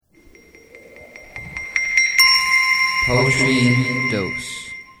Poetry Dose.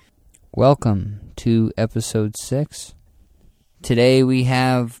 Welcome to episode 6. Today we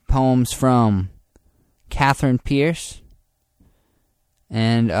have poems from Catherine Pierce,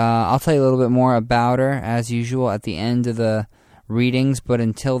 and I'll tell you a little bit more about her as usual at the end of the readings, but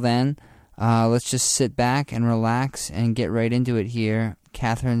until then, let's just sit back and relax and get right into it here.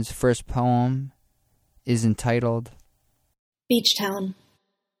 Catherine's first poem is entitled Beach Town.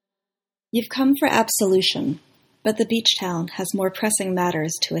 You've come for absolution, but the beach town has more pressing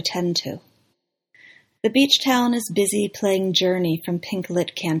matters to attend to. The beach town is busy playing Journey from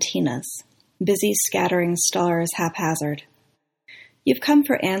pink-lit cantinas, busy scattering stars haphazard. You've come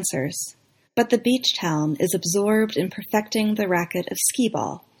for answers, but the beach town is absorbed in perfecting the racket of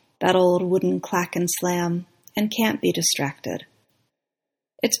skee-ball, that old wooden clack and slam, and can't be distracted.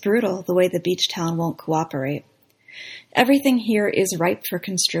 It's brutal the way the beach town won't cooperate. Everything here is ripe for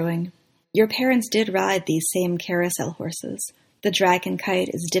construing. Your parents did ride these same carousel horses. The dragon kite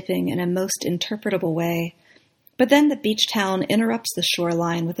is dipping in a most interpretable way. But then the beach town interrupts the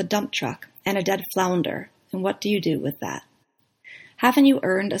shoreline with a dump truck and a dead flounder, and what do you do with that? Haven't you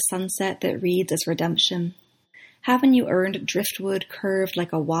earned a sunset that reads as redemption? Haven't you earned driftwood curved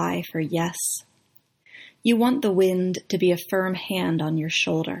like a Y for yes? You want the wind to be a firm hand on your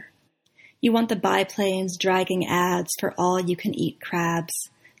shoulder. You want the biplanes dragging ads for all-you-can-eat crabs,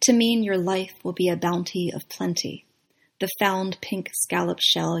 to mean your life will be a bounty of plenty, the found pink scallop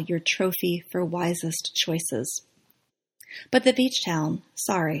shell your trophy for wisest choices. But the beach town,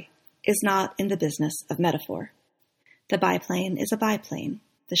 sorry, is not in the business of metaphor. The biplane is a biplane,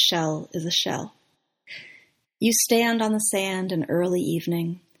 the shell is a shell. You stand on the sand in early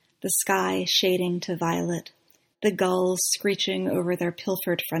evening, the sky shading to violet, the gulls screeching over their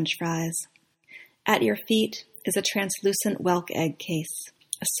pilfered french fries. At your feet is a translucent whelk egg case,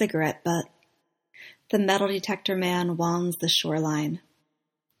 a cigarette butt. The metal detector man wands the shoreline.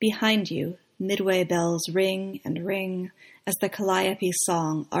 Behind you, midway bells ring and ring as the calliope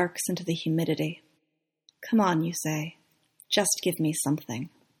song arcs into the humidity. Come on, you say. Just give me something.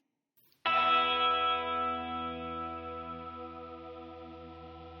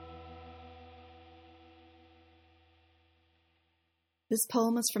 This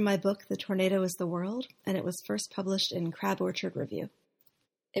poem is from my book, The Tornado is the World, and it was first published in Crab Orchard Review.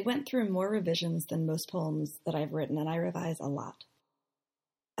 It went through more revisions than most poems that I've written, and I revise a lot.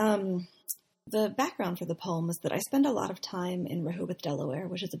 The background for the poem is that I spend a lot of time in Rehoboth, Delaware,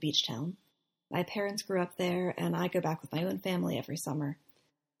 which is a beach town. My parents grew up there, and I go back with my own family every summer.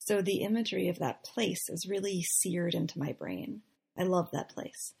 So the imagery of that place is really seared into my brain. I love that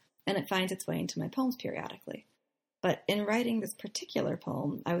place, and it finds its way into my poems periodically. But in writing this particular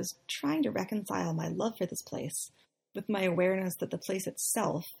poem, I was trying to reconcile my love for this place with my awareness that the place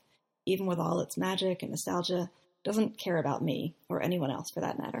itself, even with all its magic and nostalgia, doesn't care about me, or anyone else for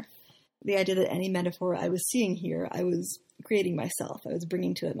that matter. The idea that any metaphor I was seeing here, I was creating myself. I was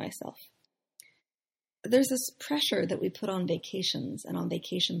bringing to it myself. There's this pressure that we put on vacations and on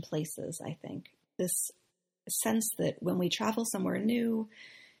vacation places, I think. This sense that when we travel somewhere new,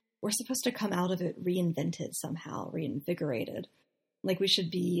 we're supposed to come out of it reinvented somehow, reinvigorated. Like we should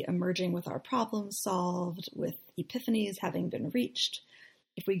be emerging with our problems solved, with epiphanies having been reached.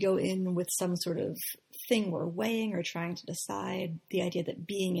 If we go in with some sort of thing we're weighing or trying to decide, the idea that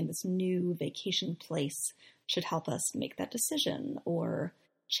being in this new vacation place should help us make that decision or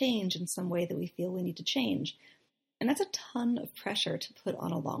change in some way that we feel we need to change. And that's a ton of pressure to put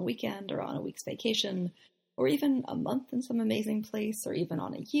on a long weekend or on a week's vacation, or even a month in some amazing place, or even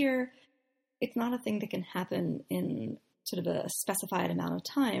on a year. It's not a thing that can happen in sort of a specified amount of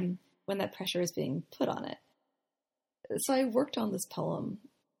time when that pressure is being put on it. So I worked on this poem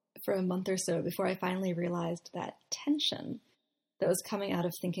for a month or so before I finally realized that tension that was coming out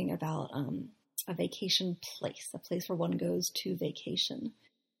of thinking about a vacation place, a place where one goes to vacation.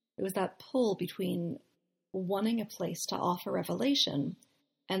 It was that pull between wanting a place to offer revelation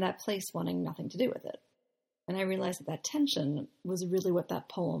and that place wanting nothing to do with it. And I realized that tension was really what that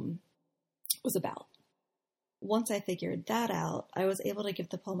poem was about. Once I figured that out, I was able to give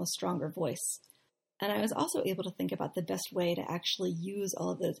the poem a stronger voice. And I was also able to think about the best way to actually use all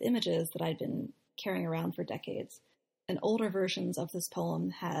of those images that I'd been carrying around for decades. And older versions of this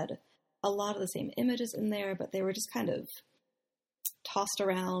poem had a lot of the same images in there, but they were just kind of tossed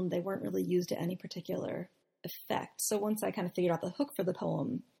around. They weren't really used to any particular effect. So once I kind of figured out the hook for the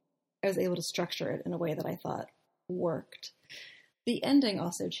poem, I was able to structure it in a way that I thought worked. The ending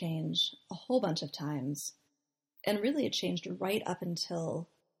also changed a whole bunch of times. And really it changed right up until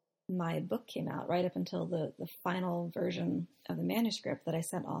my book came out, right up until the final version of the manuscript that I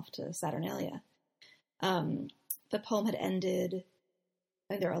sent off to Saturnalia. the poem had ended,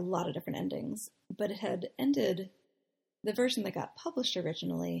 and there are a lot of different endings, but it had ended, the version that got published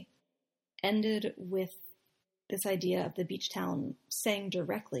originally ended with this idea of the beach town saying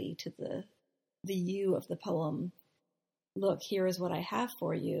directly to the you of the poem, look, here is what I have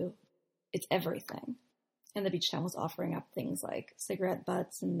for you. It's everything. And the beach town was offering up things like cigarette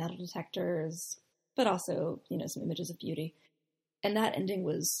butts and metal detectors, but also, some images of beauty. And that ending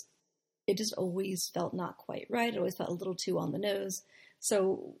it just always felt not quite right. It always felt a little too on the nose.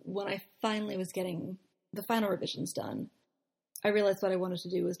 So when I finally was getting the final revisions done, I realized what I wanted to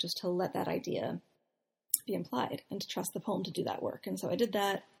do was just to let that idea be implied and to trust the poem to do that work. And so I did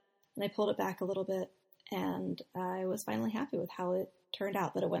that, and I pulled it back a little bit, and I was finally happy with how it turned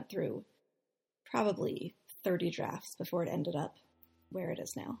out, but it went through probably 30 drafts before it ended up where it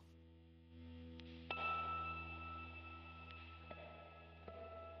is now.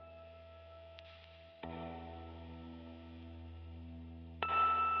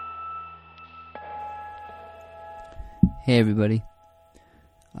 Hey everybody.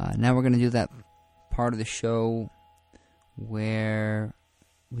 Now we're going to do that part of the show where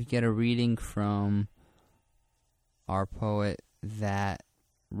we get a reading from our poet that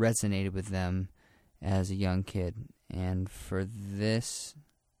resonated with them as a young kid. And for this,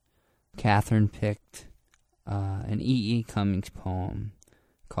 Catherine picked an E. Cummings poem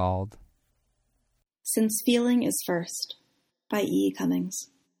called Since Feeling is First by E. Cummings.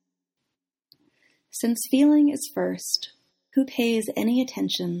 Since feeling is first, who pays any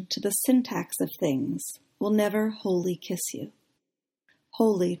attention to the syntax of things will never wholly kiss you.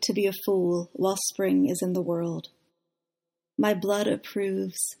 Wholly to be a fool while spring is in the world. My blood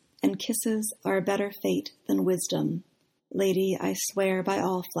approves, and kisses are a better fate than wisdom. Lady, I swear by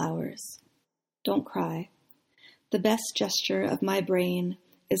all flowers. Don't cry. The best gesture of my brain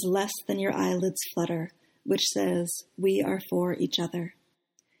is less than your eyelids' flutter, which says, we are for each other.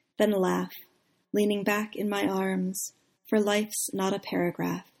 Then laugh, leaning back in my arms, for life's not a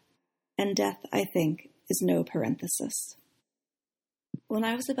paragraph, and death, I think, is no parenthesis. When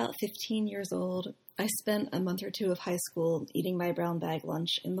I was about 15 years old, I spent a month or two of high school eating my brown bag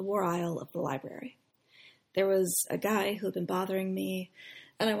lunch in the war aisle of the library. There was a guy who had been bothering me,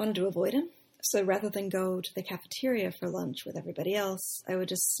 and I wanted to avoid him, so rather than go to the cafeteria for lunch with everybody else, I would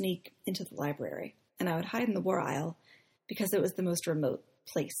just sneak into the library, and I would hide in the war aisle because it was the most remote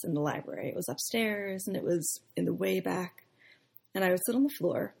place in the library. It was upstairs, and it was in the way back, and I would sit on the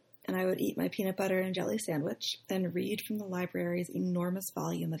floor, and I would eat my peanut butter and jelly sandwich and read from the library's enormous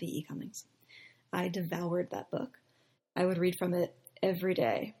volume of E. Cummings. I devoured that book. I would read from it every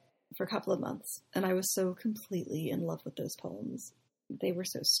day for a couple of months, and I was so completely in love with those poems. They were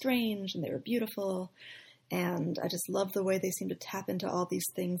so strange, and they were beautiful, and I just loved the way they seemed to tap into all these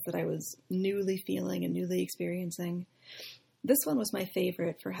things that I was newly feeling and newly experiencing. This one was my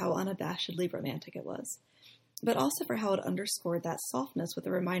favorite for how unabashedly romantic it was, but also for how it underscored that softness with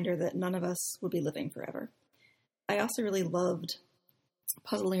a reminder that none of us will be living forever. I also really loved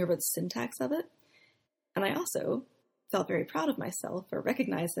puzzling over the syntax of it, and I also felt very proud of myself for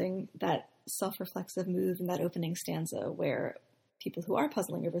recognizing that self-reflexive move in that opening stanza where people who are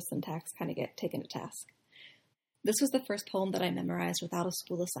puzzling over syntax kind of get taken to task. This was the first poem that I memorized without a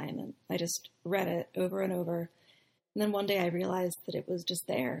school assignment. I just read it over and over, and then one day I realized that it was just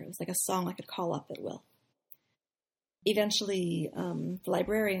there. It was like a song I could call up at will. Eventually, the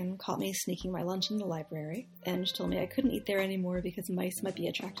librarian caught me sneaking my lunch in the library, and she told me I couldn't eat there anymore because mice might be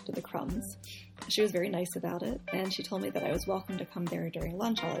attracted to the crumbs. She was very nice about it, and she told me that I was welcome to come there during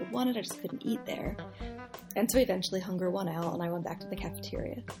lunch all I wanted, I just couldn't eat there. And so eventually hunger won out, and I went back to the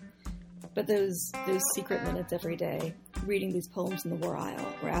cafeteria. But those secret minutes every day, reading these poems in the war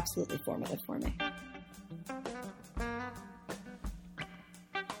aisle, were absolutely formative for me.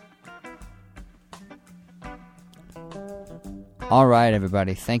 All right,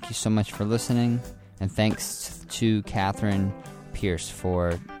 everybody. Thank you so much for listening, and thanks to Catherine Pierce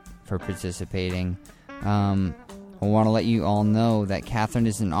for participating. I want to let you all know that Catherine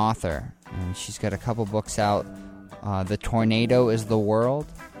is an author, and she's got a couple books out. The Tornado is the World,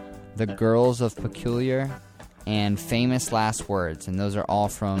 The Girls of Peculiar, and Famous Last Words, and those are all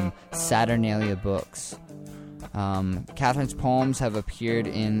from Saturnalia Books. Catherine's poems have appeared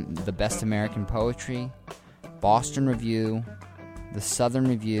in the Best American Poetry, Boston Review, the Southern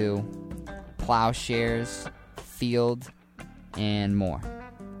Review, Plowshares, Field, and more.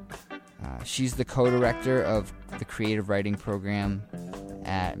 She's the co-director of the creative writing program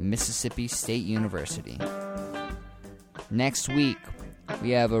at Mississippi State University. Next week, we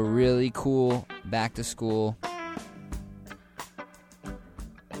have a really cool back-to-school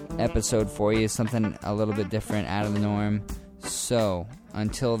episode for you, something a little bit different, out of the norm. So,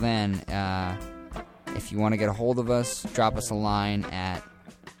 until then, if you want to get a hold of us, drop us a line at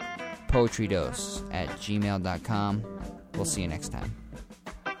poetrydose@gmail.com. We'll see you next time.